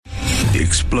The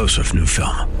explosive new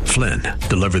film, Flynn,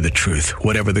 deliver the truth,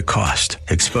 whatever the cost,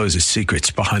 exposes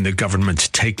secrets behind the government's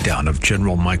takedown of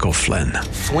General Michael Flynn.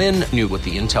 Flynn knew what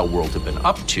the intel world had been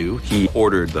up to. He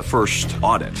ordered the first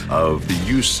audit of the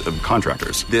use of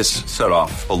contractors. This set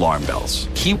off alarm bells.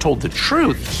 He told the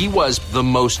truth. He was the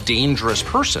most dangerous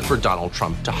person for Donald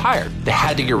Trump to hire. They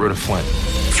had to get rid of Flynn.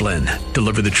 Flynn,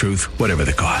 deliver the truth, whatever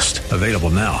the cost. Available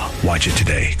now. Watch it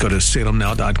today. Go to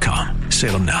salemnow.com.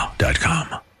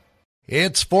 salemnow.com.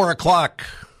 It's 4 o'clock.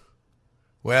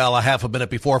 Well, a half a minute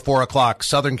before 4 o'clock.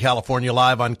 Southern California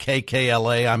Live on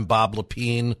KKLA. I'm Bob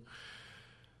Lepine.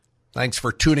 Thanks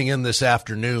for tuning in this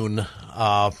afternoon.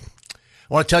 I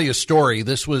want to tell you a story.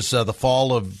 This was the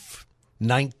fall of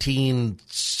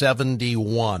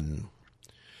 1971.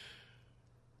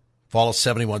 Fall of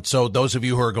 71. So those of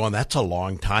you who are going, that's a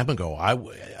long time ago.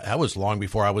 That was long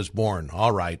before I was born.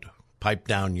 All right. Pipe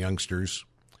down, youngsters.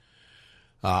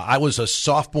 I was a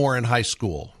sophomore in high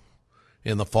school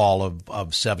in the fall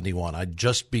of 71. I'd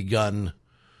just begun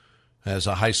as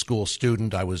a high school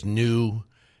student. I was new.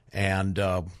 And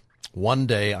one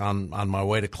day on my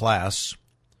way to class,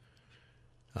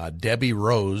 Debbie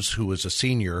Rose, who was a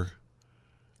senior,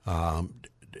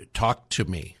 talked to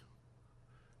me.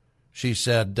 She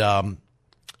said,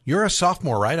 "You're a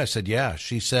sophomore, right?" I said, "Yeah."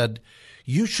 She said,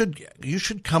 You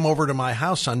should come over to my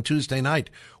house on Tuesday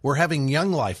night. We're having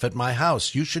Young Life at my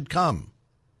house. You should come."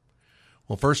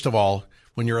 Well, first of all,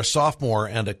 when you're a sophomore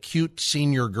and a cute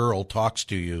senior girl talks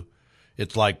to you,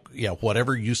 it's like, yeah,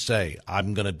 whatever you say,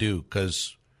 I'm going to do,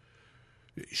 because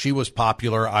she was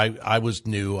popular. I was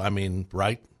new. I mean,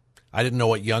 right? I didn't know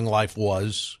what Young Life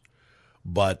was,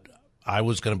 but I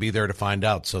was going to be there to find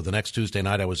out. So the next Tuesday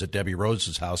night, I was at Debbie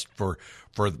Rose's house for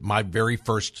my very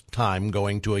first time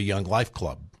going to a Young Life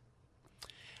club.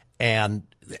 And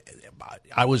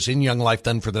I was in Young Life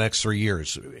then for the next 3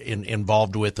 years,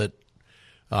 involved with it.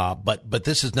 But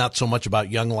this is not so much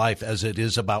about Young Life as it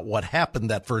is about what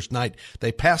happened that first night.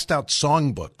 They passed out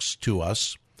songbooks to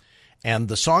us, and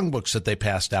the songbooks that they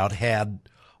passed out had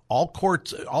all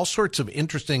sorts of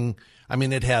interesting. I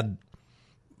mean, it had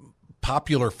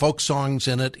popular folk songs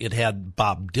in it. It had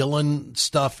Bob Dylan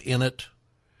stuff in it.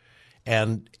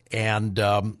 And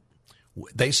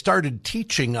they started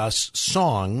teaching us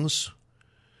songs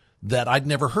that I'd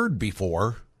never heard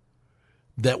before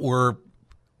that were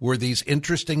these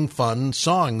interesting, fun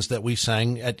songs that we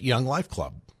sang at Young Life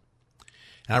Club.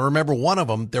 And I remember one of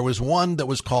them, there was one that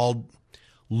was called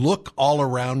Look All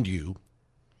Around You.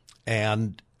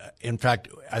 And in fact,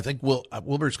 I think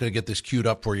Wilbur's going to get this queued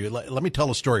up for you. Let me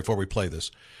tell a story before we play this.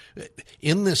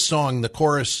 In this song, the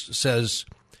chorus says,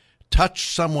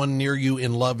 "Touch someone near you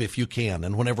in love if you can."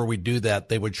 And whenever we do that,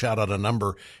 they would shout out a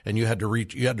number, and you had to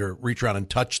reach around and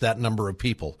touch that number of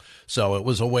people. So it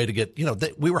was a way to get,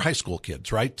 we were high school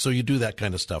kids, right? So you do that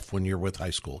kind of stuff when you're with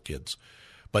high school kids.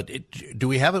 But do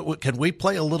we have it? Can we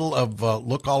play a little of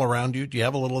Look All Around You? Do you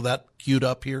have a little of that queued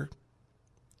up here?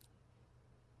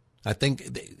 I think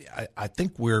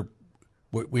we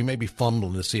may be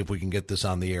fumbling to see if we can get this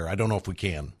on the air. I don't know if we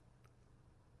can.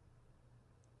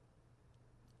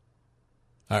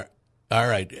 All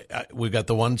right. We've got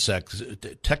the 1 sec.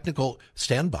 Technical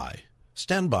standby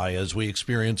as we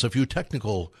experience a few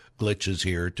technical glitches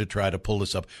here to try to pull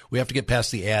this up. We have to get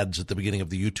past the ads at the beginning of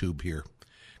the YouTube here,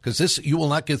 because you will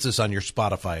not get this on your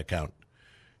Spotify account.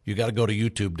 You got to go to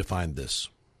YouTube to find this.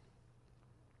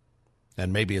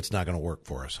 And maybe it's not going to work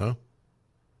for us, huh?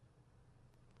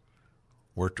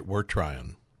 We're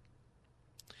trying.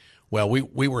 Well,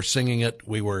 we were singing it.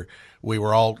 We were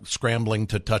all scrambling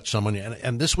to touch someone,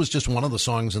 and this was just one of the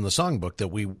songs in the songbook that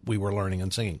we were learning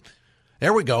and singing.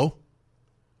 There we go.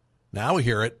 Now we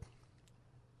hear it.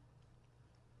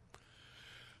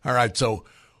 All right, so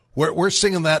we're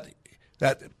singing that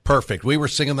perfect. We were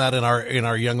singing that in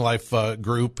our Young Life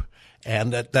group,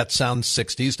 and that sounds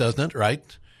 60s, doesn't it?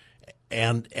 Right?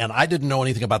 And I didn't know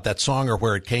anything about that song or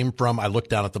where it came from. I looked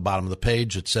down at the bottom of the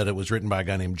page. It said it was written by a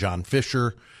guy named John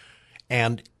Fischer.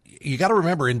 And you got to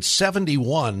remember, in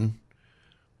 71,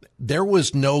 there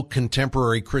was no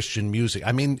contemporary Christian music.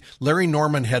 I mean, Larry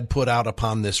Norman had put out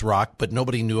Upon This Rock, but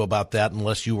nobody knew about that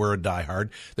unless you were a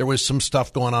diehard. There was some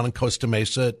stuff going on in Costa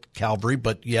Mesa at Calvary,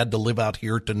 but you had to live out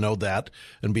here to know that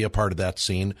and be a part of that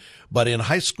scene. But in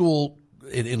high school,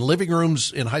 in living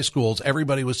rooms in high schools,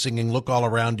 everybody was singing Look All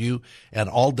Around You, an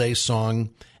all-day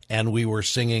song, and we were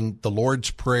singing the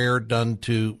Lord's Prayer done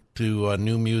to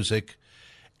new music.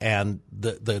 And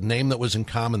the name that was in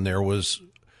common there was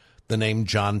the name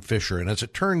John Fischer. And as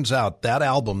it turns out, that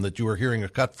album that you were hearing a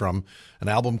cut from, an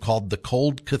album called The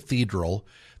Cold Cathedral,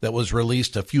 that was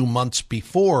released a few months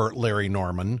before Larry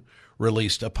Norman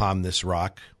released Upon This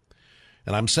Rock,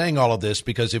 And I'm saying all of this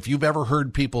because if you've ever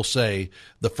heard people say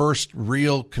the first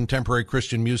real contemporary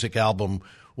Christian music album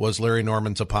was Larry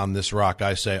Norman's Upon This Rock,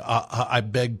 I say, I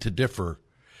beg to differ.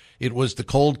 It was The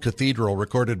Cold Cathedral,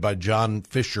 recorded by John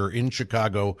Fischer in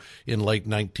Chicago in late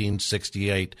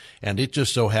 1968. And it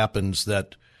just so happens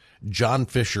that John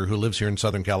Fischer, who lives here in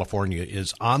Southern California,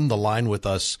 is on the line with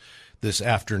us this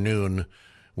afternoon.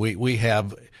 We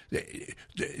have,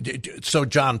 so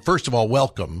John, first of all,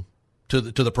 welcome to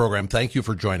the program. Thank you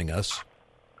for joining us.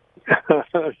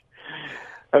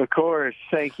 Of course.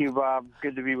 Thank you, Bob.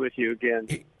 Good to be with you again.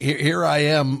 Here I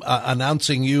am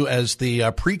announcing you as the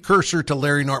precursor to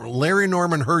Larry Norman. Larry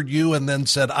Norman heard you and then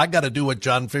said, I got to do what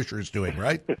John Fisher's doing,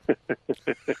 right?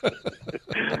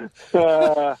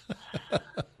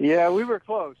 Yeah, we were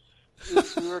close.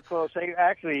 We were close.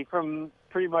 Actually, from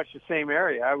pretty much the same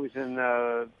area. I was in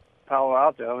Palo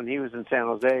Alto, and he was in San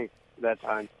Jose at that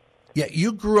time. Yeah,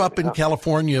 you grew up in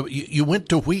California. You went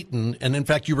to Wheaton, and in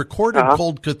fact, you recorded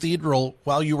Cold Cathedral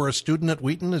while you were a student at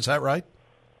Wheaton. Is that right?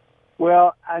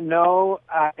 Well, no,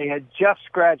 I had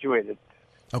just graduated.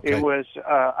 Okay. It was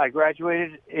I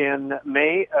graduated in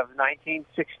May of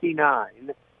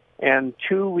 1969, and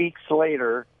 2 weeks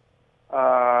later,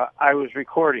 I was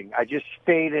recording. I just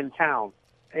stayed in town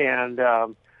and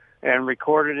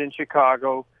recorded in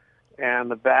Chicago.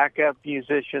 And the backup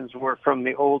musicians were from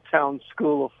the Old Town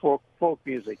School of folk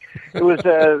music. It was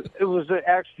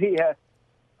actually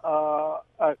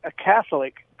a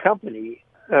Catholic company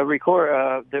that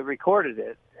recorded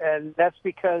it, and that's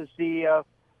because the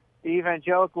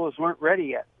evangelicals weren't ready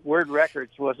yet. Word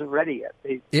Records wasn't ready yet.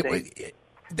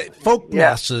 Folk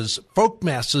masses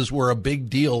were a big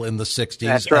deal in the 60s.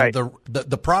 That's right. And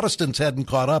the Protestants hadn't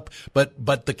caught up,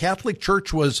 but the Catholic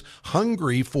Church was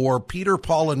hungry for Peter,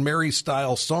 Paul, and Mary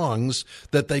style songs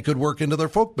that they could work into their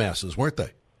folk masses, weren't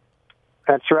they?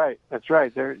 That's right. That's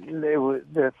right.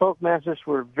 The folk masses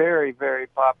were very, very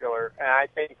popular, and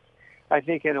I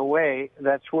think in a way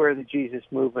that's where the Jesus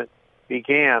movement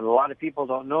began. A lot of people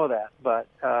don't know that, but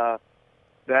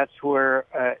that's where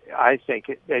I think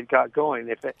it got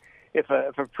going. If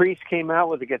a priest came out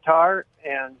with a guitar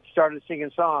and started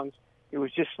singing songs, it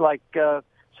was just like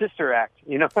Sister Act.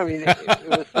 You know, I mean, it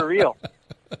was for real.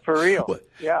 For real,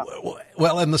 yeah.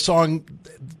 Well, and the song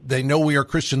 "They Know We Are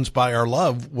Christians by Our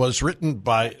Love" was written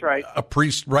by a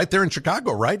priest right there in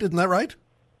Chicago, right? Isn't that right?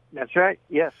 That's right.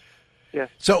 Yes.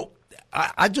 So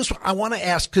I want to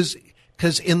ask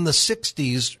because in the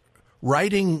 60s,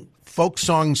 writing folk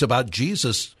songs about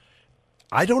Jesus,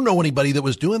 I don't know anybody that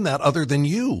was doing that other than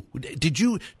you. Did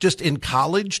you just in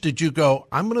college, did you go,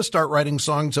 I'm going to start writing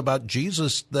songs about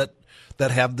Jesus that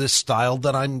have this style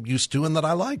that I'm used to and that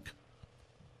I like?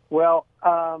 Well,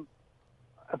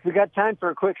 if we got time for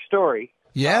a quick story.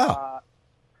 Yeah.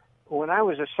 When I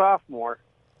was a sophomore,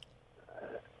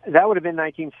 that would have been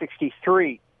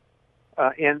 1963.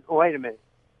 In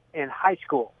high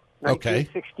school.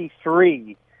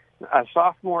 1963. A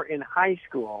sophomore in high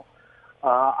school.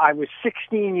 I was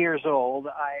 16 years old.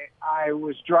 I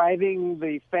was driving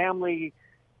the family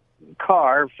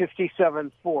car,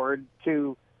 57 Ford,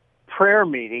 to prayer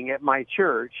meeting at my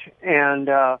church, and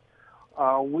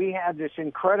we had this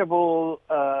incredible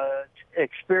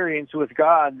experience with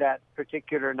God that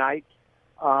particular night,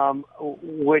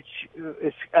 which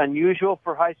is unusual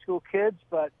for high school kids,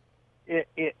 but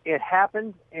it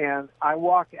happened, and I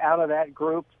walked out of that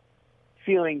group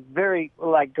feeling very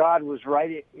like God was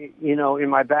right, in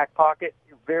my back pocket,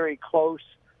 very close.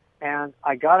 And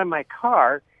I got in my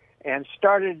car and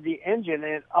started the engine,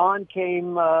 and on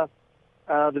came the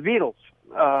Beatles.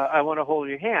 I Want to Hold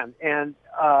Your Hand. And,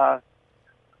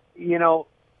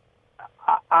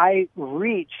 I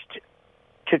reached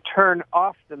to turn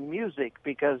off the music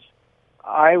because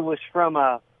I was from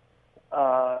a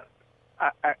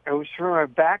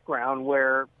background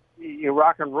where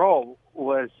rock and roll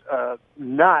was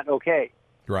not okay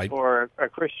for a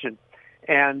Christian,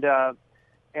 and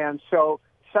so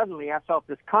suddenly I felt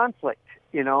this conflict.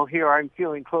 Here I'm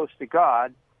feeling close to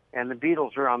God, and the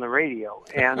Beatles are on the radio,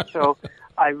 and so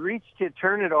I reached to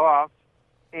turn it off,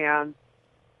 and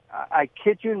I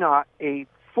kid you not, a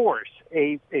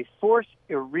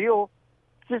real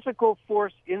physical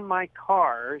force in my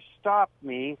car stopped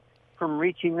me from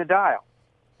reaching the dial.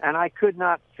 And I could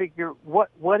not figure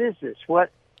what is this?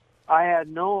 I had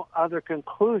no other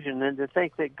conclusion than to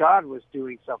think that God was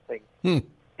doing something.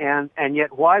 And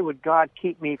yet why would God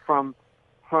keep me from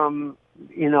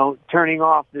turning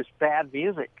off this bad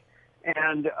music?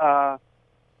 And a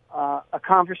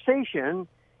conversation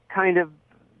kind of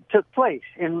took place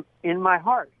in my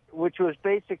heart, which was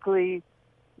basically,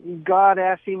 God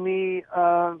asking me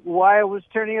why I was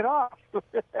turning it off.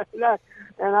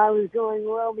 And I was going,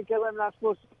 well, because I'm not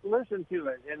supposed to listen to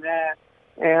it.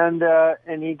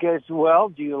 And he goes, well,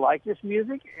 do you like this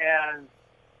music?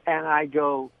 And I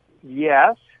go,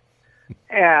 yes.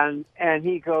 And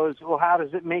he goes, well, how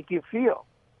does it make you feel?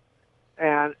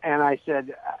 And I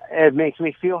said, it makes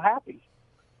me feel happy.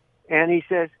 And he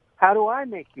says, how do I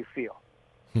make you feel?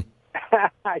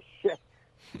 I said,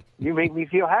 you make me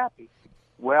feel happy.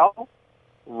 Well,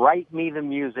 write me the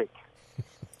music.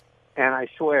 And I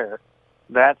swear,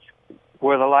 that's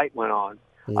where the light went on.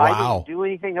 Wow. I didn't do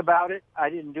anything about it. I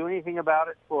didn't do anything about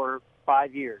it for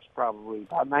 5 years, probably.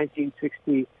 About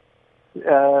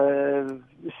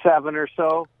 1967 or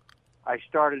so, I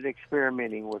started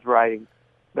experimenting with writing.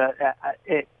 But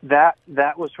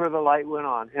that was where the light went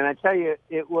on. And I tell you,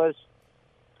 it was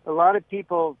a lot of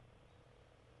people.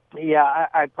 Yeah,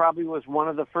 I probably was one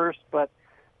of the first, but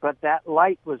that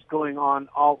light was going on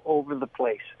all over the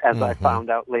place, as I found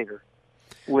out later,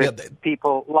 with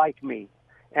people like me.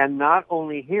 And not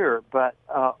only here, but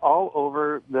all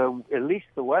over at least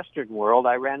the Western world.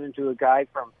 I ran into a guy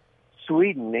from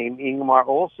Sweden named Ingmar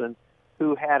Olsen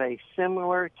who had a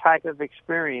similar type of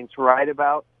experience right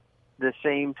about the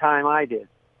same time I did.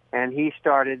 And he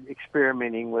started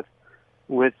experimenting with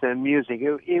the music.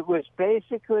 It was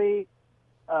basically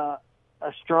a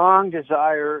strong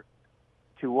desire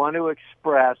to want to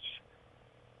express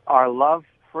our love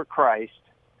for Christ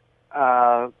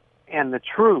and the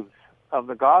truth of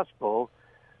the gospel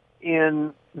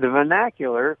in the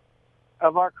vernacular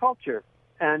of our culture.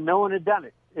 And no one had done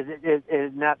it. It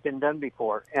had not been done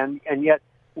before. And yet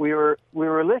we were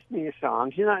listening to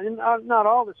songs. You know, and not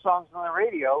all the songs on the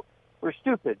radio were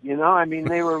stupid. You know, I mean,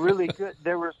 they were really good.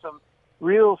 There were some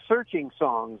real searching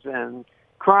songs and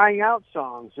crying out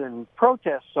songs and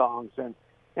protest songs,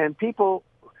 and people,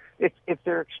 if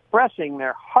they're expressing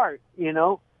their heart, you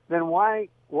know, then why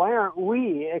aren't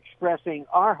we expressing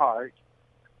our heart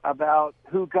about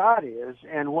who God is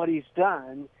and what He's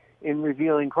done in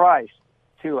revealing Christ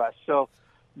to us? So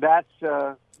that's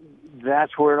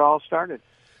where it all started.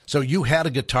 So you had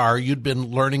a guitar. You'd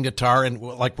been learning guitar, and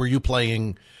were you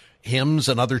playing hymns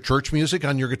and other church music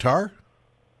on your guitar?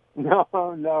 No.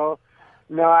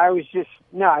 I was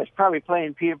probably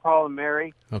playing Peter, Paul, and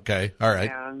Mary. Okay, all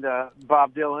right. And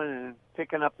Bob Dylan, and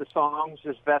picking up the songs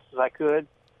as best as I could.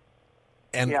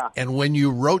 And when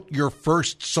you wrote your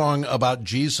first song about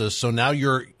Jesus, so now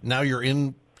you're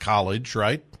in college,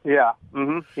 right? Yeah.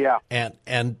 Mm-hmm. Yeah.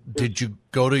 And did you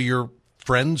go to your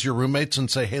friends, your roommates,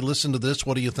 and say, "Hey, listen to this.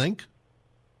 What do you think?"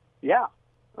 Yeah.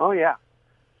 Oh, yeah.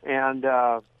 And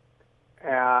as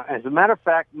a matter of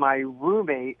fact, my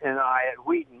roommate and I at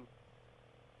Wheaton,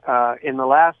 in the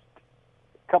last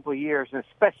couple of years, and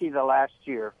especially the last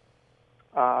year,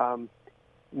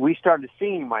 we started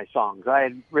singing my songs. I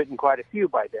had written quite a few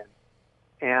by then.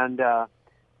 And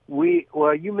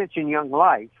you mentioned Young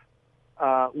Life.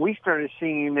 We started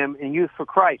singing them in Youth for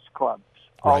Christ clubs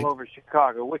all over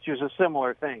Chicago, which is a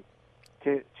similar thing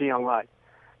to Young Life.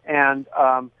 And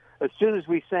as soon as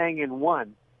we sang in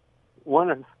one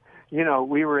of, you know,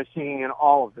 we were singing in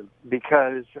all of them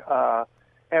because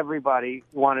everybody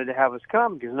wanted to have us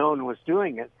come because no one was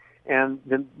doing it. And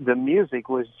the music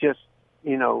was just,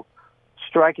 you know,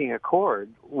 striking a chord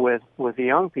with the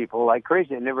young people like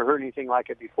crazy. I never heard anything like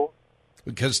it before.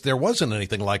 Because there wasn't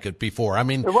anything like it before. I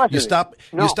mean, you stop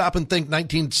and think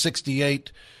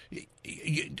 1968,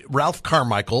 Ralph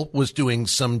Carmichael was doing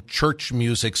some church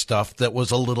music stuff that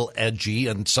was a little edgy,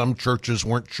 and some churches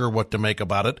weren't sure what to make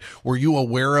about it. Were you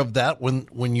aware of that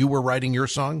when you were writing your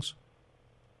songs?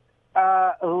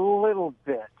 A little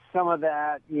bit. Some of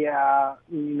that, yeah.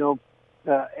 You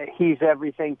know, He's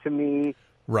Everything to Me.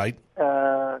 Right.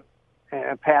 Pass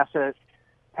it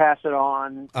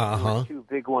on. Uh-huh. Two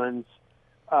big ones.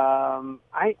 I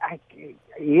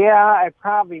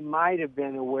probably might have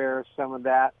been aware of some of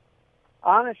that.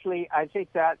 Honestly, I think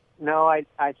I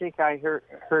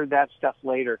heard that stuff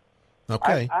later.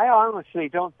 Okay. I honestly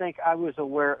don't think I was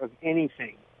aware of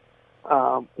anything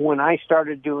when I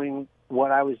started doing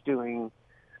what I was doing.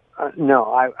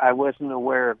 No, I wasn't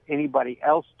aware of anybody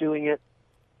else doing it,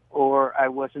 or I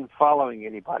wasn't following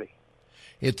anybody.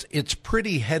 It's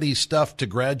pretty heady stuff to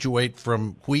graduate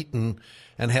from Wheaton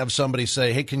and have somebody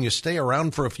say, "Hey, can you stay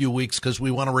around for a few weeks because we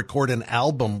want to record an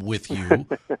album with you?"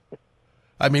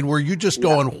 I mean, were you just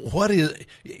going, "What is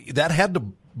that?" Had to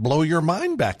blow your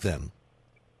mind back then.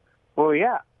 Well,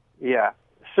 yeah,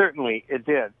 certainly it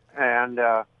did, and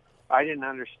I didn't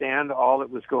understand all that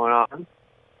was going on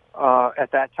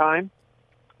at that time,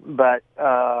 but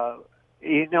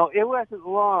you know, it wasn't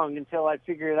long until I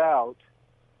figured out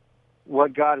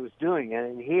what God was doing,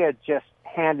 and He had just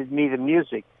handed me the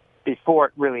music before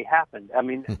it really happened. I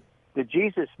mean, the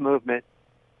Jesus movement,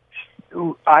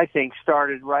 I think,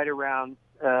 started right around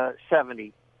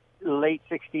 70, late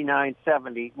 69,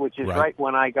 70, which is right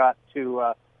when I got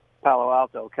to Palo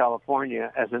Alto,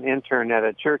 California, as an intern at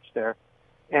a church there,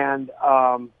 and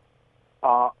I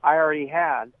already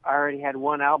had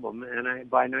one album, and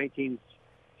by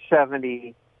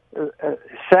 1970,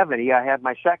 I had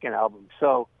my second album.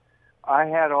 So I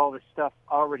had all this stuff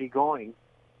already going,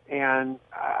 and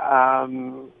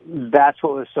that's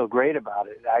what was so great about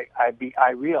it.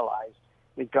 I realized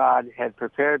that God had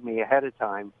prepared me ahead of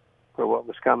time for what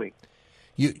was coming.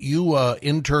 You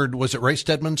interned, was it Ray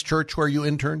Stedman's church where you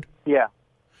interned? Yeah.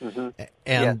 Mm-hmm.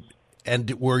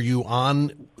 And were you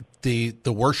on the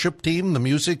worship team, the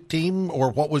music team,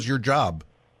 or what was your job?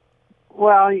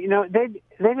 Well, they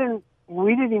didn't.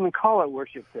 We didn't even call it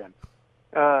worship then.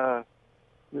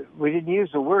 We didn't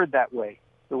use the word that way,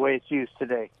 the way it's used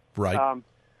today. Right.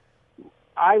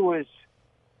 I was,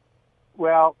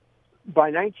 well,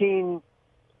 by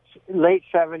late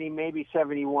 70, maybe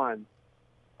 71,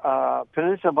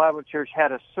 Peninsula Bible Church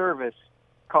had a service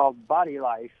called Body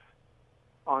Life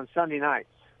on Sunday nights.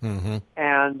 Mm-hmm.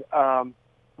 And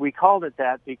we called it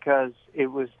that because it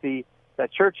was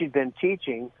that church had been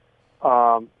teaching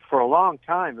for a long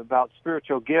time about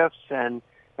spiritual gifts, and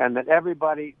that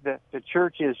the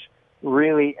church is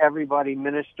really everybody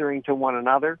ministering to one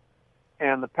another.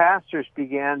 And the pastors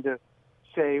began to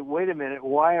say, wait a minute,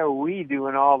 why are we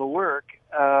doing all the work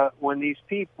when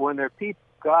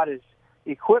God has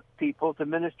equipped people to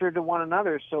minister to one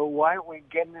another, so why aren't we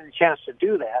getting a chance to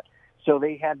do that? So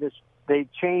they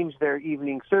changed their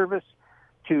evening service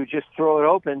to just throw it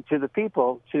open to the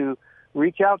people to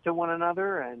reach out to one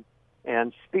another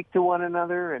and speak to one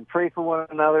another and pray for one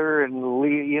another and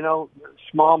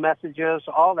small messages,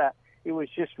 all that. It was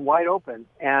just wide open,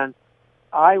 and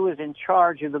I was in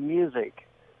charge of the music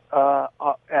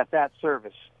at that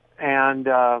service, and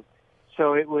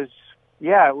so it was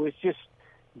just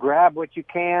grab what you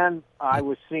can. I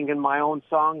was singing my own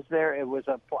songs there. It was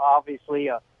obviously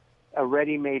a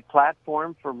ready-made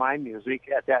platform for my music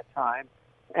at that time,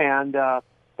 and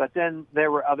but then there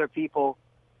were other people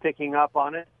picking up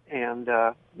on it, and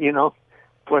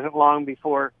wasn't long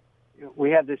before we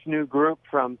had this new group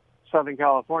from Southern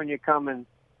California come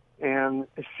and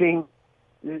sing.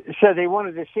 Said they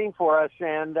wanted to sing for us,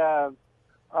 and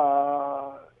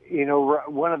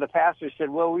one of the pastors said,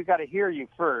 "Well, we've got to hear you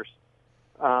first."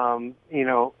 And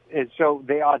so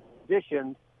they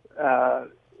auditioned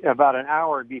about an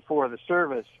hour before the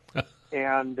service,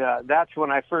 and that's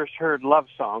when I first heard Love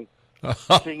Song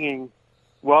singing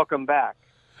 "Welcome Back,"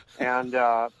 and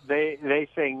they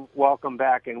sing "Welcome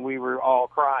Back," and we were all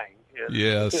crying.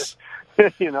 Yes,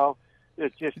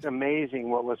 it's just amazing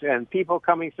what was, and people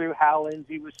coming through. Hal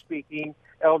Lindsey was speaking.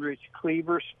 Eldridge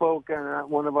Cleaver spoke on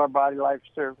one of our Body Life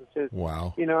services.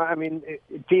 Wow.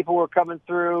 People were coming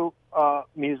through,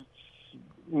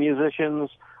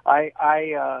 musicians.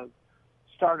 I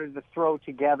started to throw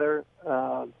together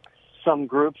some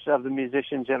groups of the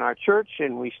musicians in our church,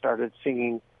 and we started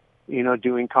singing,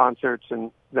 doing concerts,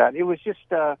 and that. It was just,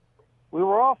 we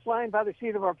were all flying by the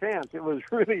seat of our pants. It was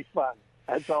really fun.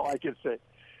 That's all I can say.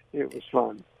 It was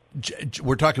fun.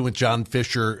 We're talking with John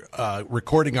Fischer,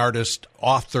 recording artist,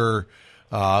 author.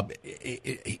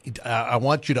 I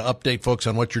want you to update folks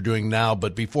on what you're doing now,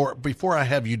 but before I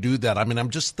have you do that, I'm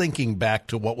just thinking back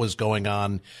to what was going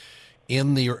on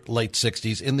in the late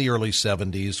 60s, in the early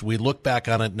 70s. We look back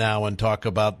on it now and talk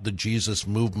about the Jesus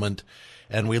movement,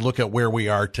 and we look at where we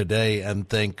are today and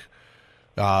think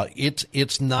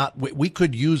it's not. We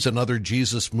could use another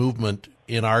Jesus movement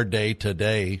in our day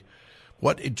today.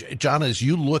 John, as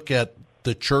you look at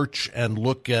the church and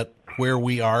look at where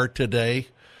we are today,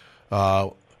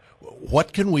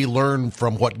 what can we learn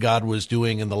from what God was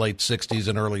doing in the late 60s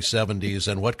and early 70s,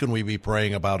 and what can we be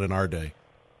praying about in our day?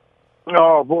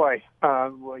 Oh, boy.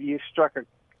 Well, you struck a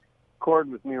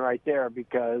chord with me right there,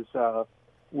 because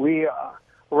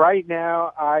right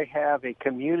now I have a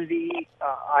community.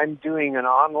 I'm doing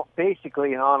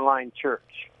basically an online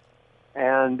church,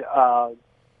 and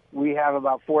we have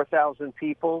about 4,000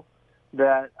 people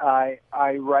that I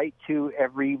write to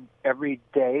every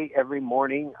day, every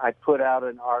morning. I put out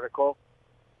an article,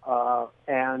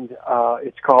 and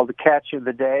it's called The Catch of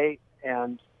the Day.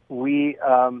 And we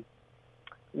are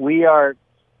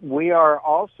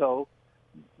also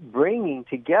bringing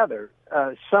together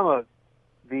some of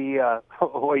the.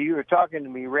 While you were talking to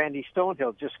me, Randy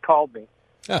Stonehill just called me.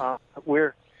 We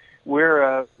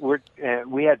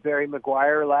had Barry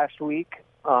McGuire last week.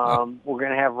 We're going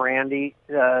to have Randy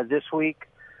this week.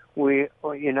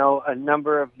 a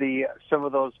number of some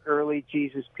of those early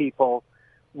Jesus people,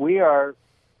 we're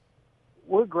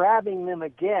grabbing them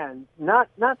again, not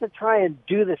to try and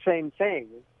do the same thing,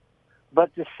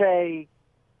 but to say,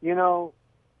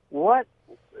 what?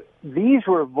 These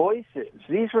were voices.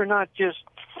 These were not just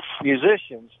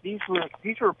musicians. These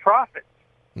were prophets.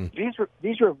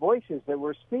 These were voices that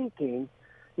were speaking,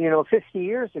 50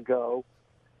 years ago,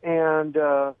 and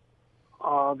they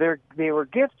were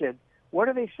gifted. What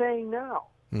are they saying now?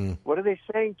 What are they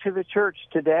saying to the church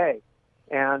today?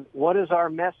 And what is our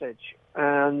message?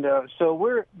 And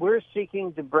so we're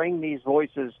seeking to bring these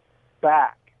voices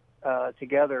back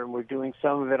together, and we're doing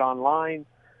some of it online.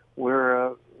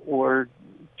 We're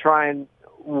trying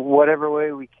whatever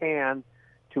way we can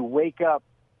to wake up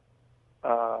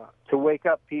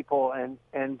people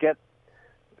and get.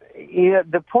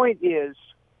 The point is,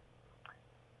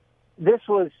 this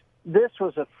was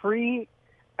a free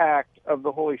act of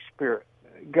the Holy Spirit.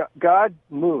 God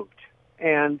moved,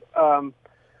 and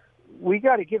we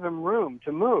got to give him room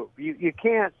to move. You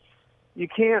can't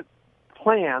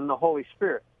plan the Holy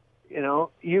Spirit.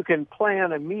 You can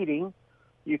plan a meeting.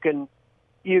 You can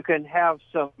have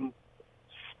some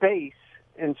space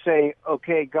and say,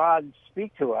 okay, God,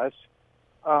 speak to us.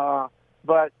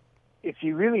 But if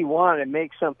you really want to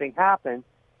make something happen,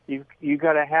 you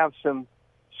got to have some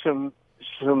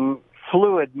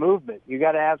fluid movement. You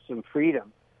got to have some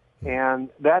freedom, and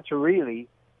that's really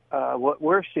what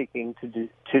we're seeking to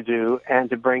do and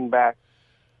to bring back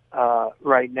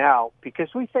right now,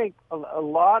 because we think a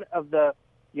lot of the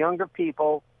younger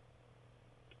people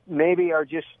maybe are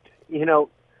just,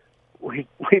 we've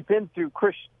been through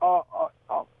all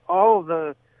of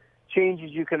the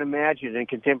changes you can imagine in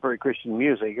contemporary Christian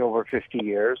music over 50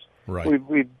 years. Right.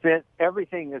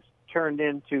 Everything is turned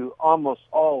into almost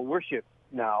all worship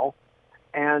now,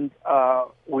 and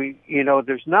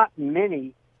there's not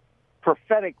many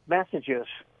prophetic messages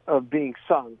of being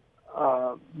sung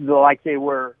like they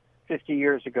were 50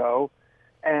 years ago,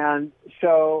 and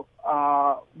so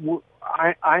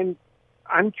I'm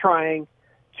trying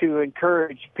to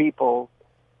encourage people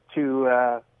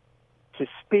to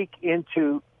speak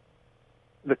into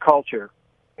the culture,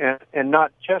 and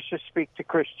not just to speak to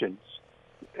Christians,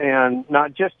 and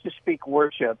not just to speak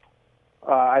worship.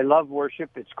 I love worship;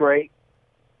 it's great,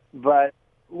 but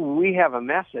we have a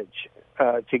message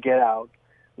to get out.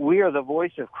 We are the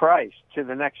voice of Christ to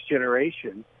the next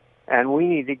generation, and we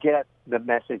need to get the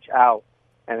message out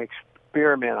and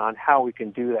experiment on how we can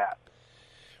do that.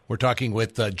 We're talking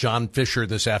with John Fischer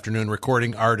this afternoon,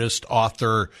 recording artist,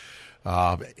 author,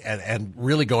 and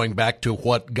really going back to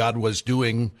what God was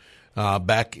doing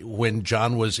back when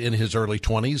John was in his early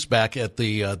 20s, back at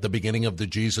the beginning of the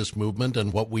Jesus movement,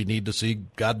 and what we need to see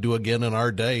God do again in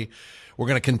our day. We're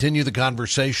going to continue the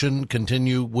conversation,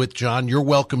 continue with John. You're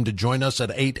welcome to join us at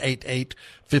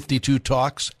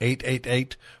 888-52-TALKS,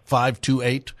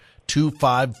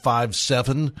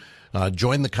 888-528-2557.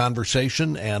 Join the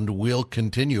conversation, and we'll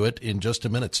continue it in just a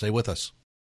minute. Stay with us.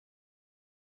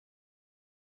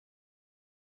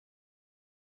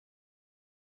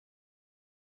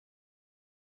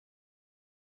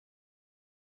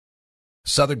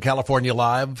 Southern California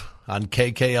Live on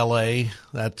KKLA.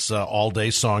 That's All Day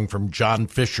Song from John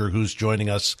Fischer, who's joining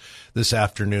us this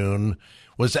afternoon.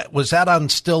 Was that on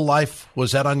Still Life?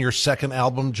 Was that on your second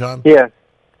album, John? Yeah.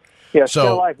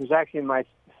 Still Life was actually my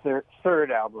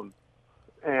third album.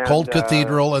 And, Cold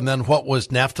Cathedral, and then what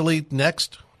was Naphtali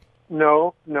next?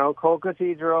 No, Cold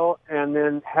Cathedral, and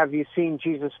then Have You Seen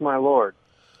Jesus My Lord?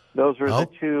 Those were the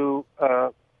two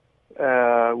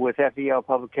with FEL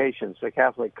Publications, the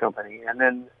Catholic company. And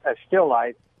then Still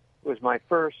Life was my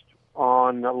first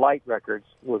on Light Records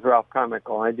with Ralph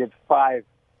Carmichael. I did five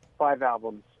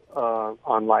albums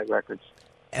on Light Records.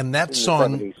 And that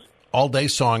song, All Day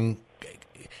Song,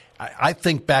 I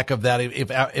think back of that,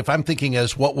 if I'm thinking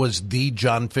as what was the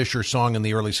John Fischer song in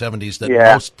the early 70s that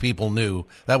most people knew,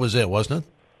 that was it, wasn't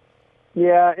it?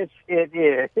 Yeah, it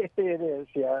is.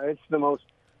 Yeah, it's the most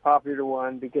popular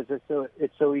one because it's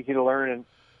so easy to learn and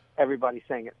everybody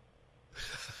sang it.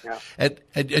 Yeah.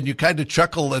 And you kind of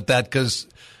chuckle at that because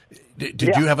did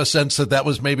you have a sense that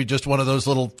was maybe just one of those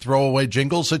little throwaway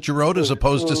jingles that you wrote as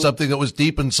opposed to something that was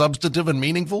deep and substantive and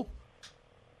meaningful?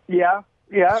 Yeah,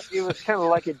 it was kind of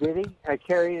like a ditty. I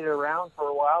carried it around for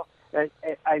a while.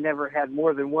 I never had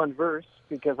more than one verse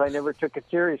because I never took it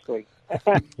seriously.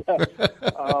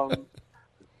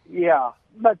 Yeah,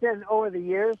 but then over the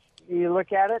years, you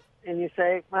look at it and you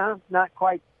say, well, not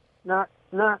quite, not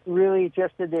really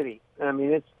just a ditty. I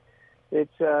mean,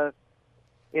 it's in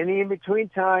the in-between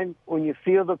time when you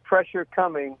feel the pressure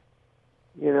coming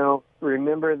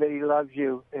remember that he loves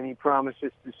you and he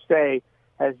promises to stay,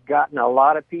 has gotten a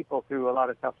lot of people through a lot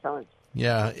of tough times.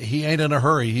 Yeah, he ain't in a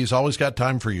hurry. He's always got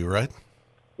time for you, right?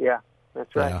 Yeah,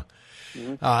 that's right.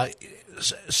 Yeah.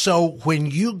 So when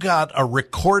you got a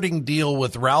recording deal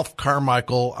with Ralph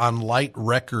Carmichael on Light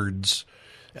Records,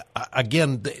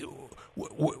 again,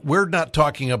 we're not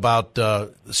talking about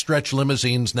stretch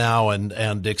limousines now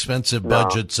and expensive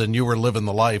budgets, and you were living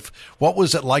the life. What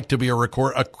was it like to be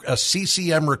a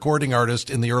CCM recording artist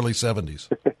in the early 70s?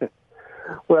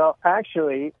 Well,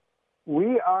 actually,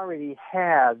 we already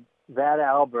had that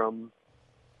album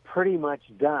pretty much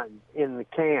done in the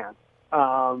can.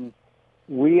 I'd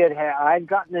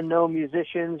gotten to know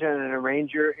musicians and an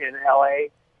arranger in LA,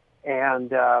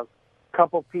 and a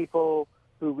couple people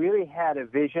who really had a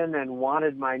vision and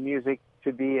wanted my music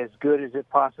to be as good as it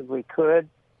possibly could,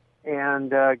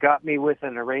 and got me with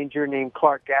an arranger named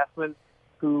Clark Gassman,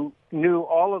 who knew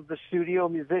all of the studio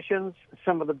musicians,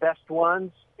 some of the best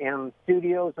ones, and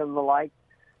studios and the like.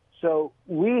 So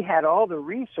we had all the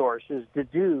resources to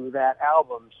do that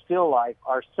album, Still Life,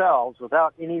 ourselves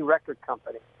without any record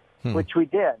company, which we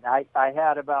did. I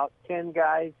had about 10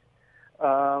 guys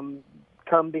come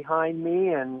behind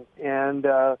me and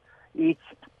each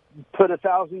put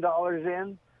 $1,000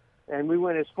 in, and we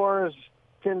went as far as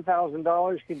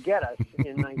 $10,000 could get us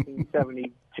in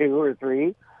 1972 or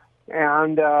 3.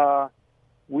 And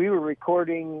we were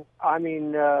recording,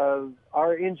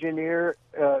 our engineer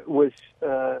was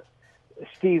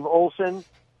Keith Olson,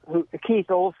 who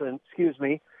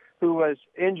was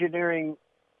engineering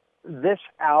this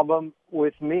album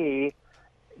with me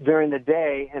during the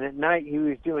day, and at night he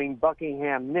was doing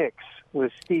Buckingham Nicks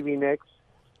with Stevie Nicks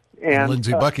and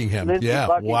Lindsey Buckingham.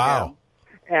 Buckingham. Wow.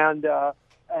 And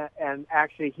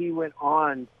actually he went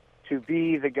on to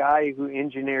be the guy who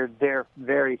engineered their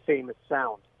very famous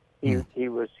sound. He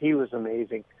was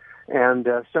amazing, and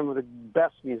some of the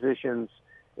best musicians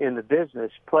in the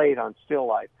business played on Still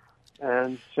Life,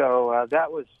 and so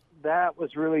that was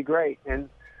really great. And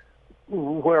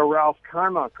where Ralph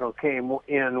Carmichael came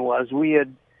in was we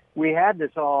had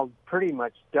this all pretty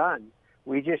much done.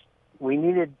 We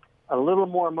needed a little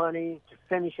more money to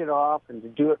finish it off and to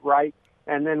do it right,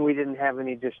 and then we didn't have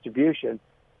any distribution,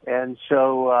 and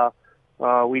so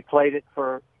we played it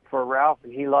for Ralph,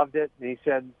 and he loved it, and he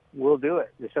said, we'll do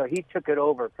it. And so he took it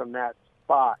over from that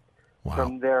spot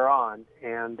from there on,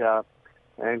 and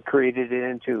created it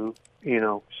into,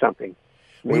 something.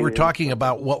 We were talking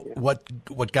about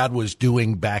what God was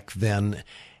doing back then,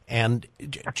 and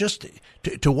just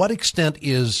to what extent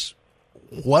is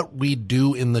what we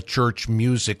do in the church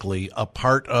musically a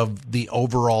part of the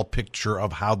overall picture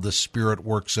of how the Spirit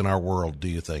works in our world, do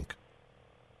you think?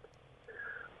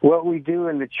 What we do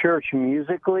in the church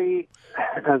musically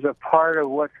as a part of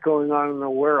what's going on in the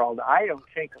world, I don't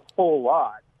think a whole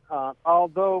lot.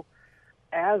 Although,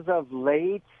 as of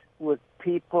late, with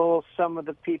people, some of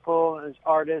the people as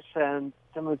artists and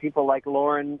some of the people like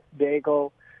Lauren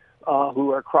Daigle,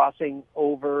 who are crossing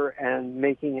over and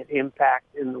making an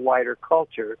impact in the wider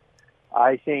culture,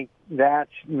 I think that's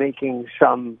making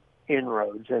some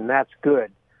inroads, and that's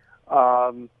good.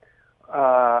 I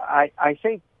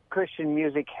think Christian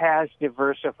music has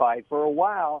diversified. For a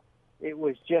while, it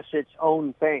was just its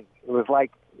own thing. It was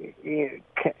like it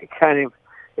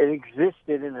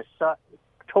existed in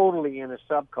totally in a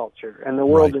subculture, and the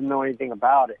world didn't know anything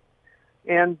about it.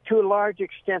 And to a large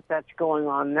extent, that's going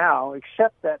on now,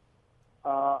 except that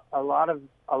a lot of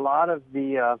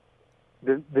the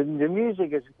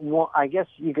music is, I guess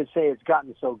you could say, it's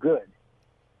gotten so good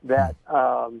that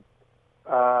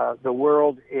the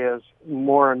world is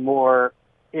more and more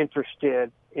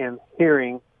interested in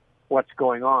hearing what's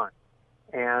going on,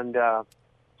 and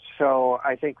so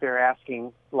I think they're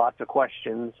asking lots of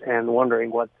questions and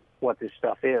wondering what this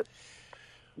stuff is.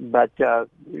 But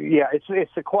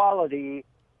it's the quality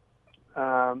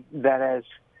that has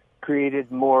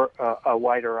created more a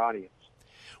wider audience.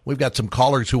 We've got some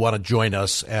callers who want to join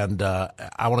us, and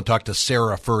I want to talk to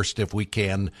Sarah first if we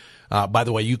can. By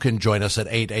the way, you can join us at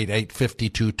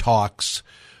 888-52-TALKS.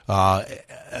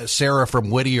 Sarah from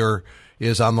Whittier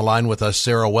is on the line with us.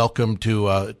 Sarah, welcome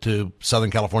to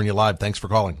Southern California Live. Thanks for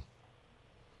calling.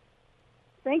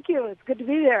 Thank you. It's good to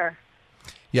be there.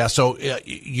 Yeah, so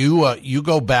you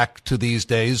go back to these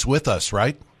days with us,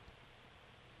 right?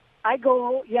 I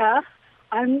go, yeah.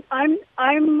 I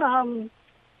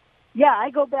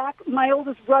go back. My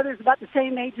oldest brother's about the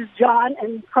same age as John,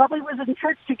 and probably was in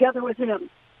church together with him.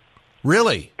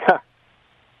 Really?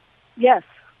 Yes.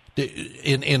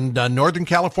 In Northern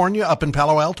California, up in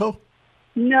Palo Alto?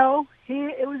 No,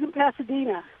 it was in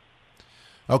Pasadena.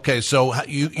 Okay, so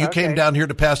you came down here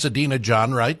to Pasadena,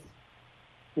 John, right?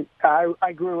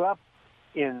 I grew up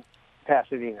in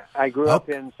Pasadena. I grew up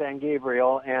in San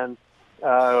Gabriel and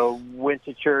went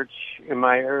to church in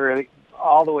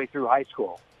all the way through high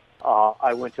school.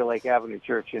 I went to Lake Avenue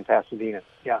Church in Pasadena.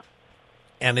 Yeah.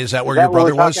 And is that where your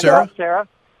brother was, Sarah? Sarah?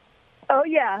 Oh,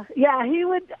 yeah. Yeah, he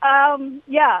would,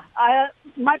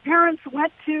 my parents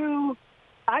went to,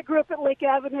 I grew up at Lake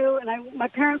Avenue, and my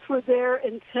parents were there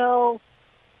until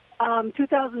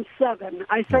 2007.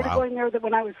 I started going there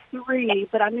when I was 3,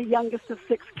 but I'm the youngest of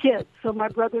 6 kids. So my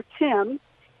brother Tim,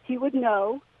 he would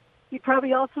know. He'd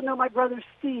probably also know my brother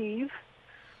Steve.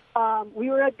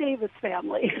 We were a Davis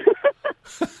family.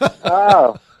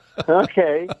 Oh,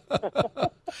 okay.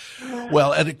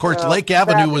 Well, and of course, Lake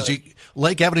Avenue is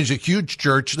a huge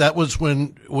church. That was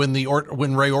when Ray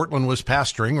Ortlund was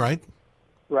pastoring, right?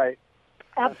 Right.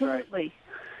 Absolutely.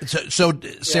 So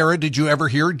Sarah, did you ever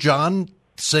hear John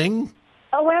sing?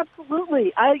 Oh,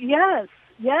 absolutely. Yes.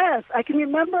 I can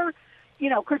remember,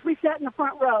 of course, we sat in the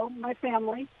front row, my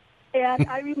family, and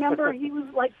I remember he was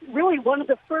like really one of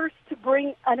the first to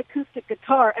bring an acoustic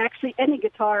guitar, actually any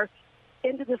guitar,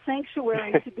 into the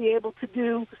sanctuary to be able to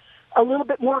do a little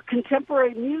bit more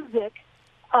contemporary music.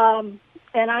 And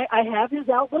I have his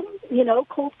album,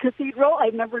 Cold Cathedral. I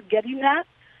remember getting that.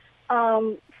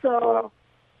 So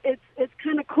it's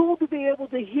kind of cool to be able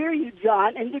to hear you,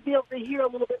 John, and to be able to hear a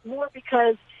little bit more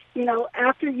because,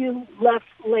 after you left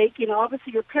Lake,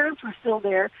 obviously your parents were still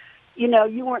there.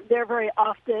 You weren't there very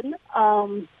often.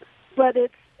 But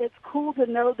it's cool to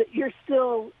know that you're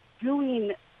still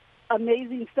doing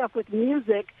amazing stuff with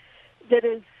music that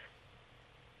is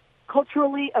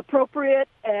culturally appropriate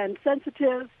and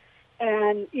sensitive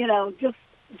and, just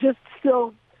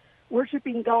still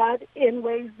worshiping God in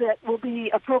ways that will be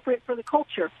appropriate for the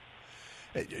culture.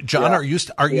 John, are you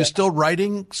still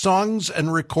writing songs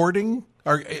and recording?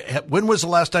 When was the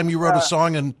last time you wrote a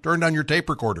song and turned on your tape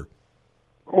recorder?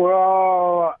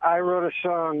 Well, I wrote a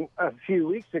song a few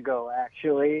weeks ago,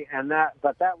 actually,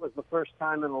 but that was the first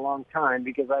time in a long time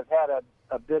because I've had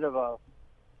a bit of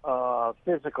a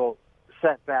physical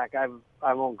setback. I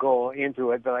won't go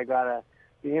into it, but the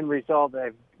end result,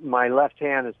 my left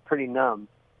hand is pretty numb,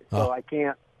 so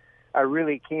I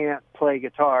really can't play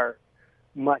guitar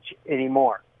much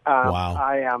anymore. Wow.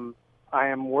 I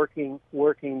am working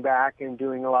back and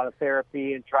doing a lot of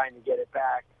therapy and trying to get it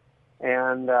back.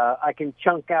 And I can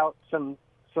chunk out some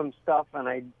stuff,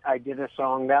 and I did a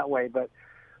song that way. But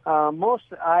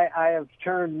I have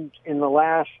turned in the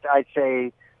last, I'd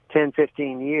say, 10,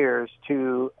 15 years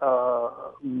to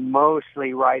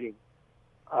mostly writing.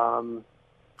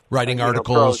 Writing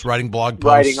articles, writing blog posts.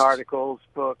 Writing articles,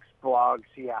 books, blogs,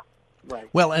 yeah. Right.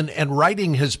 Well, and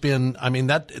writing has been,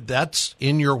 that's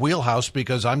in your wheelhouse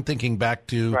because I'm thinking back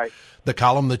to the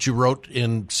column that you wrote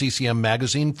in CCM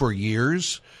Magazine for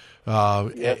years.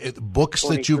 Books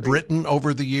that you've written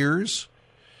over the years.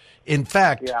 In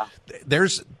fact,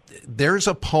 there's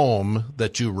a poem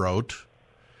that you wrote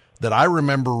that I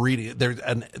remember reading.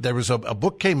 There was a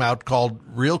book came out called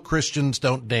 "Real Christians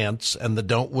Don't Dance," and the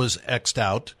 "don't" was X'd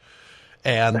out,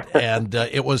 and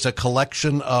it was a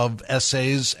collection of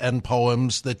essays and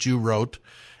poems that you wrote,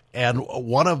 and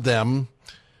one of them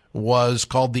was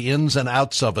called "The Ins and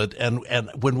Outs of It." And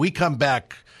when we come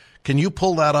back, can you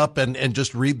pull that up and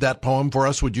just read that poem for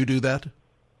us? Would you do that?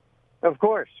 Of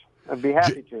course. I'd be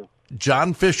happy to.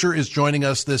 John Fischer is joining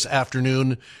us this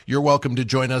afternoon. You're welcome to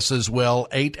join us as well.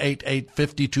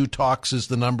 888-52-TALKS is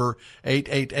the number.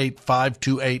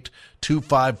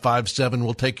 888-528-2557.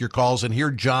 We'll take your calls and hear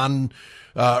John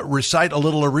recite a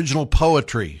little original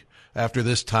poetry after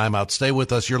this timeout. Stay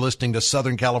with us. You're listening to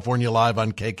Southern California Live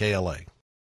on KKLA.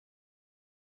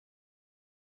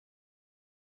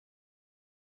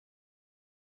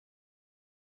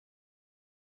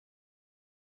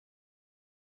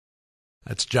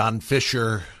 That's John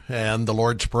Fischer and the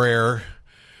Lord's Prayer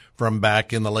from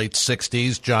back in the late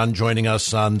 60s. John joining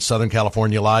us on Southern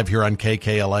California Live here on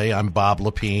KKLA. I'm Bob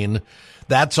Lepine.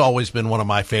 That's always been one of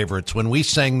my favorites. When we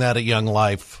sang that at Young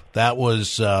Life, that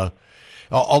was,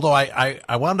 although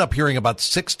I wound up hearing about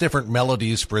 6 different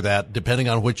melodies for that, depending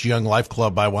on which Young Life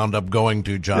club I wound up going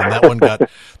to, John. That one got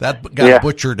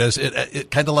butchered as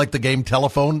it kind of like the game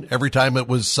Telephone. Every time it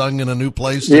was sung in a new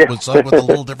place, it was sung with a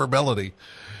little different melody.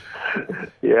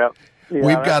 Yeah.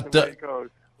 We've got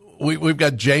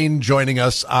Jane joining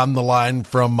us on the line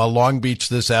from Long Beach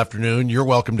this afternoon. You're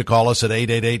welcome to call us at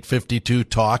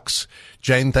 888-52-TALKS.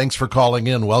 Jane, thanks for calling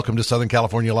in. Welcome to Southern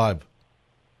California Live.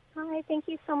 Hi, thank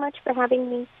you so much for having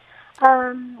me.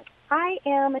 I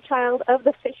am a child of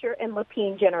the Fischer and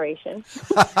Lepine generation.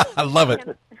 I love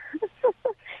it.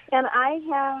 And I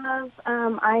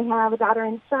have a daughter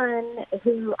and son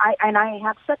I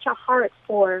have such a heart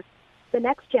for the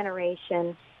next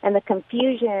generation and the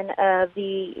confusion of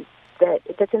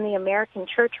that's in the American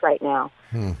church right now.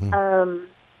 Mm-hmm.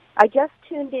 I just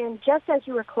tuned in just as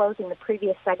you were closing the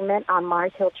previous segment on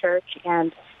Mars Hill Church,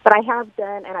 but I have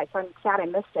done, and I'm sad I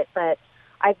missed it, but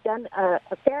I've done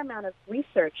a fair amount of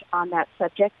research on that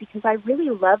subject because I really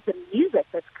love the music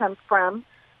that's come from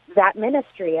that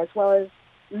ministry, as well as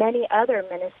many other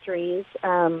ministries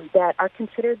that are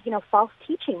considered, false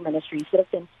teaching ministries that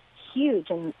have been huge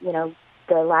in,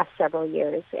 the last several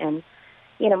years. And,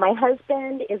 my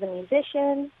husband is a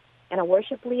musician and a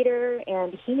worship leader,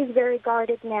 and he's very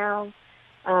guarded now.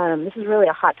 This is really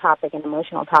a hot topic, an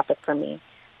emotional topic for me.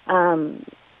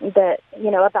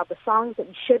 About the songs that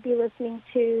we should be listening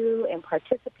to and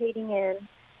participating in,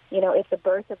 if the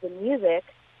birth of the music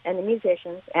and the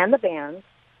musicians and the bands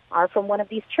are from one of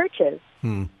these churches.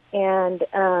 And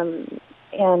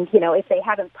if they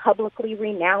haven't publicly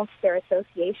renounced their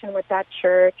association with that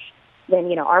church,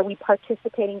 then, are we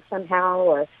participating somehow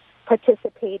or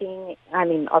perpetuating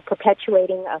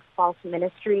a false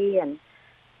ministry? And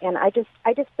I just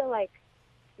feel like,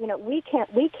 we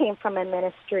came from a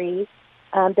ministry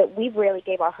that we really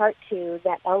gave our heart to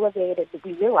that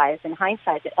we realized in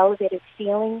hindsight, that elevated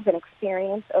feelings and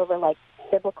experience over like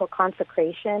biblical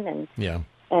consecration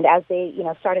and as they,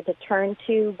 started to turn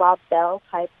to Rob Bell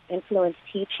type influence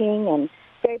teaching and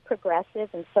very progressive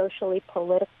and socially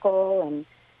political, and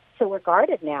so we're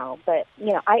guarded now. But,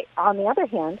 on the other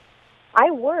hand,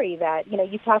 I worry that,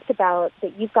 you talked about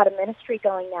that you've got a ministry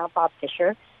going now, Bob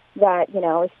Fischer, that,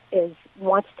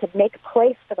 wants to make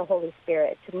place for the Holy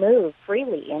Spirit to move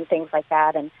freely and things like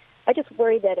that. And I just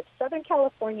worry that if Southern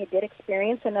California did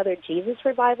experience another Jesus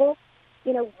revival,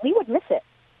 we would miss it.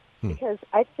 Because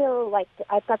I feel like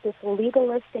I've got this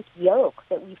legalistic yoke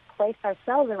that we've placed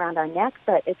ourselves around our neck,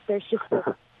 but there's just this,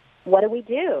 what do we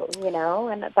do,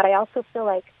 But I also feel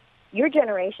like your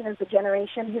generation is the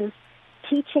generation who's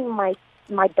teaching my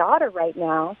daughter right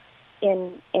now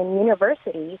in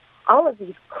university all of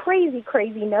these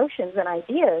crazy notions and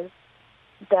ideas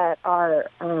that are,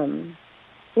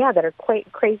 that are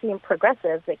quite crazy and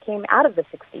progressive that came out of the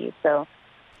 60s. So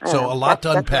a lot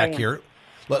to unpack here.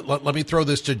 Let me throw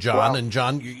this to John. Well, and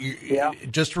John, you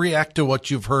just react to what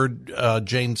you've heard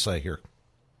Jane say here.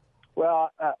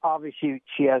 Well, obviously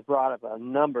she has brought up a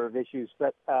number of issues,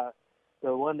 but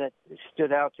the one that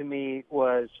stood out to me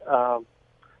was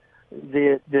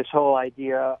this whole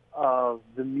idea of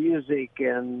the music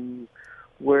and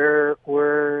where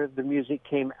the music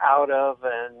came out of,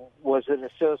 and was it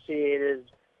associated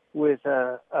with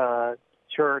a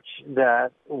church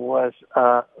that was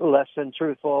less than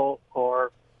truthful,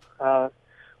 or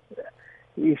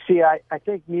you see, I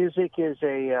think music is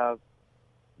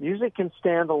music can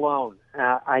stand alone.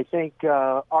 I think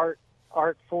art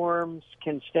forms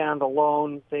can stand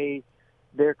alone.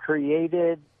 They're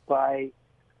created by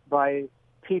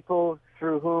people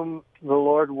through whom the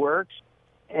Lord works,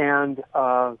 and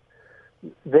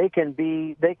they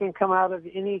can come out of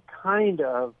any kind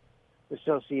of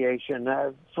association.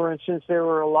 For instance, there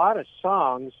were a lot of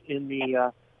songs in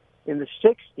the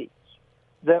 60s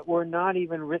that were not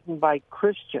even written by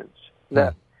Christians,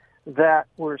 that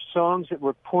were songs that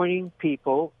were pointing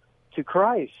people to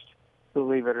Christ,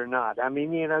 believe it or not. I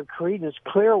mean, Creedence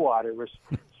Clearwater was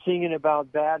singing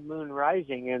about Bad Moon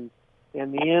Rising and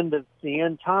the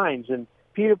end times. And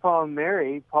Peter, Paul, and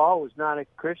Mary, Paul was not a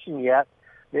Christian yet.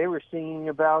 They were singing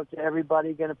about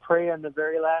everybody going to pray on the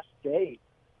very last day.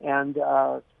 And,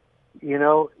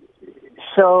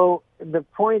 so the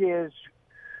point is,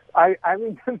 I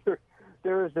remember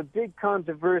there was a big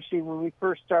controversy when we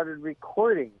first started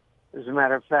recording, as a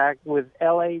matter of fact, with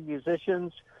L.A.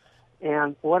 musicians.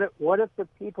 And what if the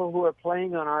people who are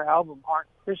playing on our album aren't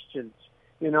Christians?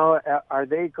 Are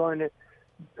they going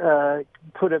to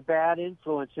put a bad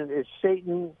influence in? Is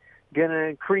Satan going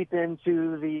to creep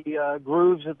into the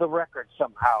grooves of the record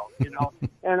somehow?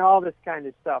 And all this kind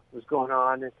of stuff was going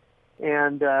on.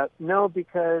 And no,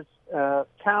 because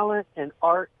talent and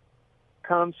art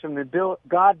comes from the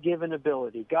God-given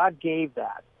ability. God gave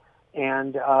that.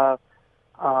 And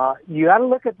you got to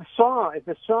look at the song. If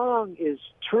the song is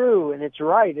true and it's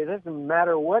right, it doesn't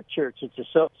matter what church it's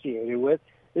associated with.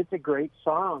 It's a great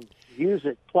song. Use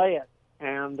it, play it.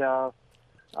 And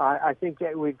I think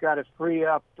that we've got to free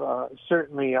up,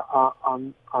 certainly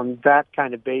on that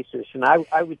kind of basis. And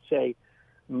I would say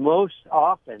most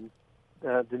often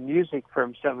the music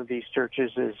from some of these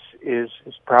churches is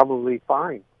probably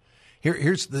fine.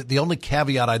 Here's the only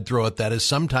caveat I'd throw at that is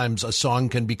sometimes a song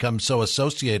can become so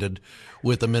associated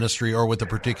with a ministry or with a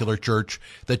particular church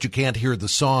that you can't hear the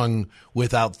song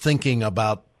without thinking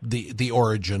about the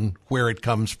origin, where it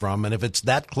comes from. And if it's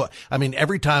that close, I mean,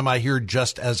 every time I hear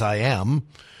Just As I Am,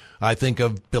 I think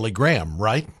of Billy Graham,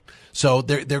 right? So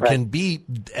there right. can be,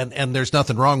 and there's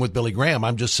nothing wrong with Billy Graham.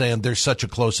 I'm just saying there's such a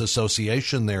close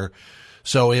association there.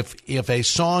 So if a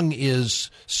song is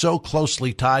so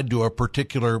closely tied to a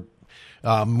particular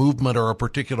movement or a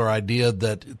particular idea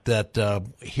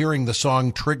that hearing the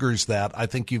song triggers that, I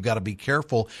think you've got to be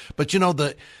careful. But you know,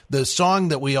 the song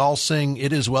that we all sing,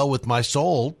 "It Is Well With My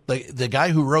Soul," the guy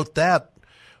who wrote that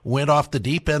went off the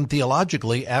deep end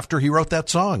theologically after he wrote that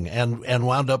song and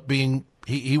wound up being,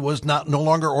 he was no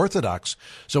longer orthodox.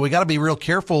 So we got to be real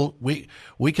careful. We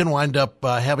can wind up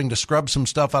having to scrub some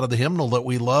stuff out of the hymnal that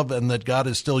we love and that God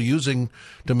is still using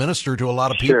to minister to a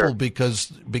lot of people sure.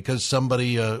 because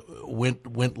somebody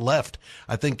went left.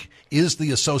 I think, is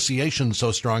the association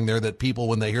so strong there that people,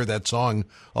 when they hear that song,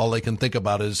 all they can think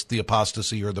about is the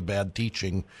apostasy or the bad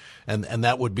teaching, and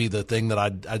that would be the thing that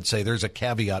I'd say there's a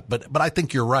caveat. But I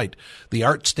think you're right. The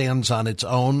art stands on its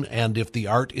own, and if the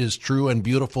art is true and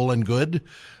beautiful and good,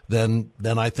 then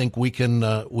I think we can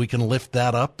lift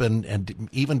that up and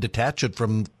even detach it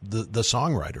from the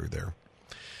songwriter there.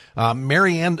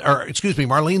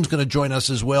 Marlene's going to join us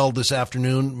as well this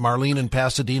afternoon. Marlene in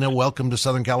Pasadena, welcome to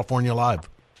Southern California Live.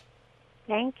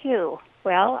 Thank you.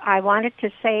 Well, I wanted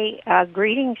to say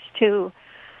greetings to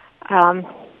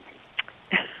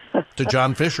to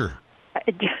John Fischer.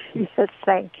 Yes,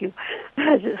 thank you.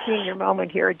 As a senior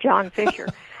moment here, John Fischer.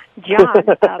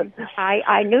 John,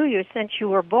 I knew you since you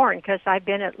were born because I've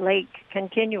been at Lake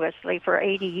continuously for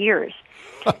 80 years.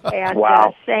 And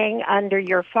wow. Sang under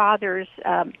your father's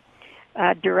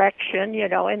direction,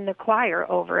 in the choir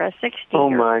over a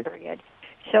 60-year period.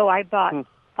 So I bought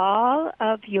all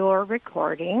of your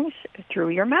recordings through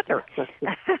your mother.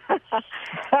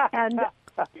 And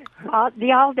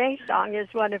the All Day song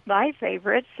is one of my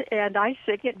favorites, and I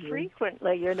sing it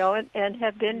frequently, and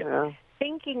have been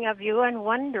thinking of you and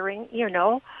wondering,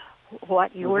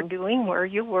 what you were doing, where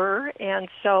you were. And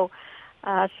so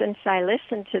since I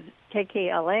listened to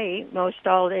KKLA most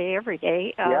all day, every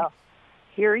day,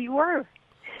 here you were.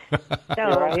 So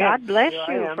God bless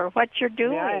you for what you're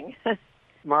doing.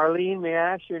 Marlene, may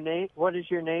I ask your name? What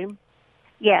is your name?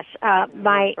 Yes,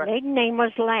 my maiden name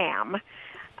was Lamb.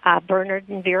 Bernard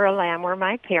and Vera Lamb were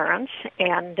my parents.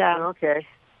 And okay.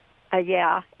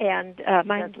 And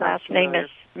my last name is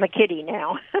McKitty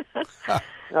now.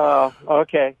 Oh,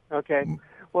 okay.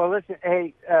 Well, listen,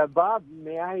 hey, Bob,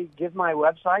 may I give my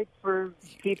website for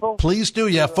people? Please do.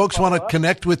 Yeah, folks want to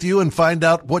connect with you and find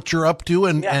out what you're up to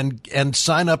and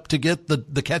sign up to get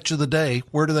the catch of the day.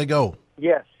 Where do they go?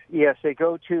 Yes, they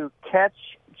go to Catch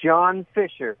John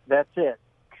Fischer. That's it.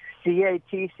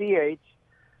 CATCH,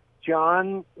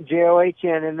 John,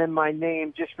 JOHN, and then my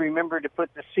name. Just remember to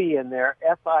put the C in there,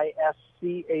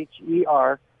 FISCHER.com,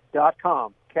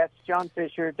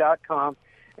 catchjohnfisher.com.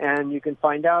 And you can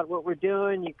find out what we're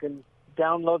doing. You can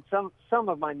download some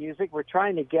of my music. We're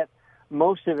trying to get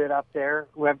most of it up there.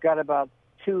 We've got about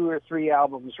 2 or 3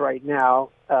 albums right now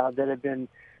that have been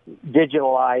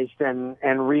digitalized and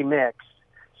remixed.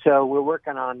 So we're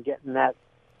working on getting that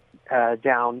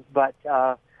down. But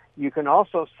you can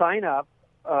also sign up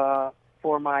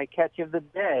for my Catch of the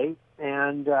Day,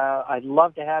 and I'd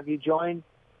love to have you join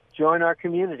our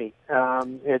community.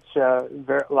 It's a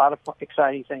lot of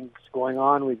exciting things going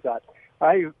on.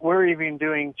 We're even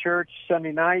doing church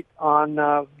Sunday night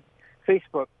on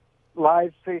Facebook,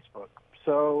 live Facebook.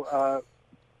 So,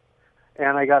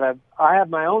 and I have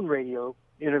my own radio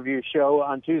interview show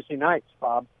on Tuesday nights,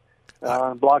 Bob,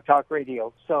 Blog Talk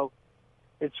Radio. So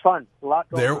it's fun. A lot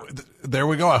going on. There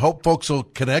we go. I hope folks will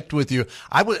connect with you.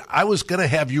 I was going to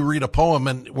have you read a poem,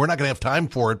 and we're not going to have time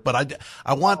for it, but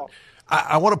I want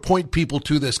to point people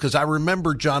to this because I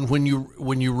remember, John, when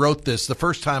you wrote this, the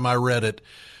first time I read it,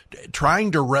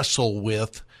 trying to wrestle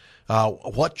with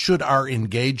what should our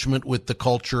engagement with the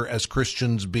culture as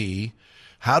Christians be?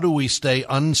 How do we stay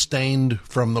unstained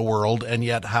from the world, and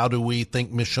yet how do we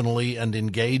think missionally and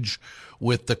engage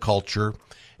with the culture?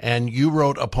 And you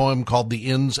wrote a poem called The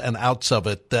Ins and Outs of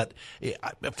It that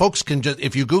folks can just,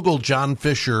 if you Google John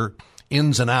Fischer,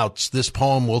 Ins and Outs, this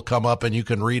poem will come up and you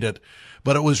can read it.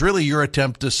 But it was really your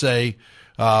attempt to say,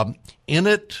 in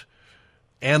it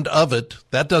and of it,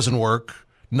 that doesn't work.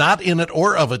 Not in it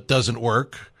or of it doesn't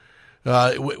work.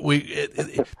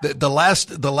 The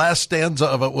last stanza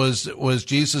of it was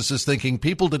Jesus is thinking,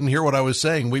 people didn't hear what I was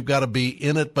saying. We've got to be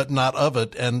in it, but not of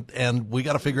it. And we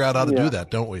got to figure out how to do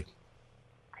that, don't we?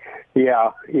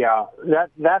 Yeah.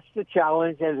 That's the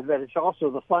challenge, but it's also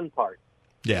the fun part.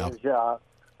 Yeah. Is,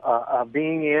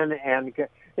 being in, and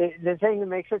the thing that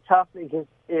makes it tough is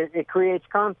it creates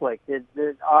conflict.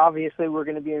 Obviously, we're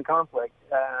going to be in conflict,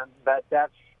 but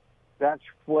that's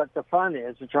what the fun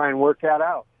is, to try and work that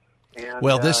out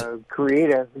and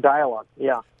create a dialogue.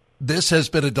 Yeah. This has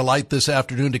been a delight this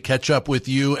afternoon to catch up with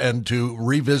you and to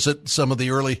revisit some of the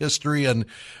early history. And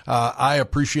I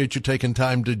appreciate you taking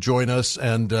time to join us.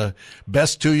 And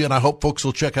best to you. And I hope folks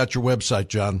will check out your website,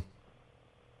 John.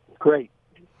 Great.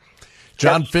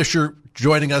 John Fischer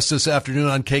joining us this afternoon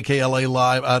on KKLA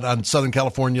Live, on Southern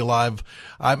California Live.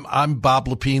 I'm Bob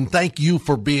Lepine. Thank you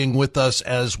for being with us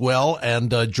as well.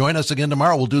 And join us again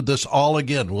tomorrow. We'll do this all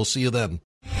again. We'll see you then.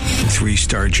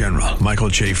 3-star General Michael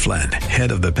J. Flynn,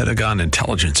 head of the Pentagon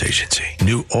Intelligence Agency,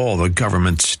 knew all the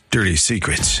government's dirty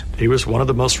secrets. He was one of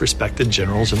the most respected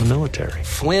generals in the military.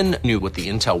 Flynn knew what the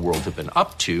intel world had been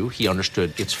up to. He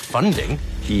understood its funding.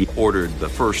 He ordered the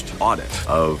first audit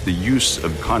of the use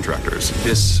of contractors.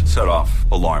 This set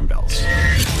off alarm bells.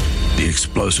 The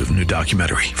explosive new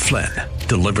documentary, Flynn,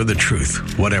 Deliver the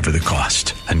Truth, Whatever the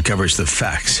Cost, uncovers the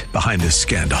facts behind this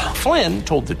scandal. Flynn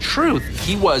told the truth.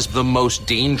 He was the most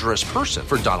dangerous person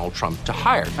for Donald Trump to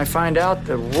hire. I find out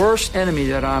the worst enemy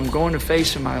that I'm going to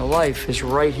face in my life is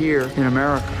right here in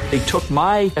America. They took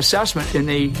my assessment and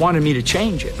they wanted me to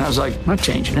change it. And I was like, I'm not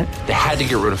changing it. They had to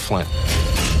get rid of Flynn.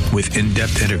 With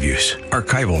in-depth interviews,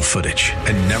 archival footage,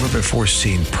 and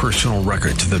never-before-seen personal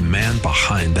records of the man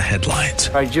behind the headlines.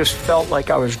 I just felt like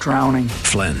I was drowning.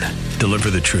 Flynn, Deliver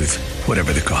the Truth,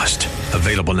 Whatever the Cost.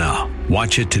 Available now.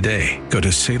 Watch it today. Go to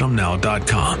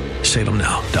salemnow.com.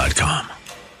 salemnow.com.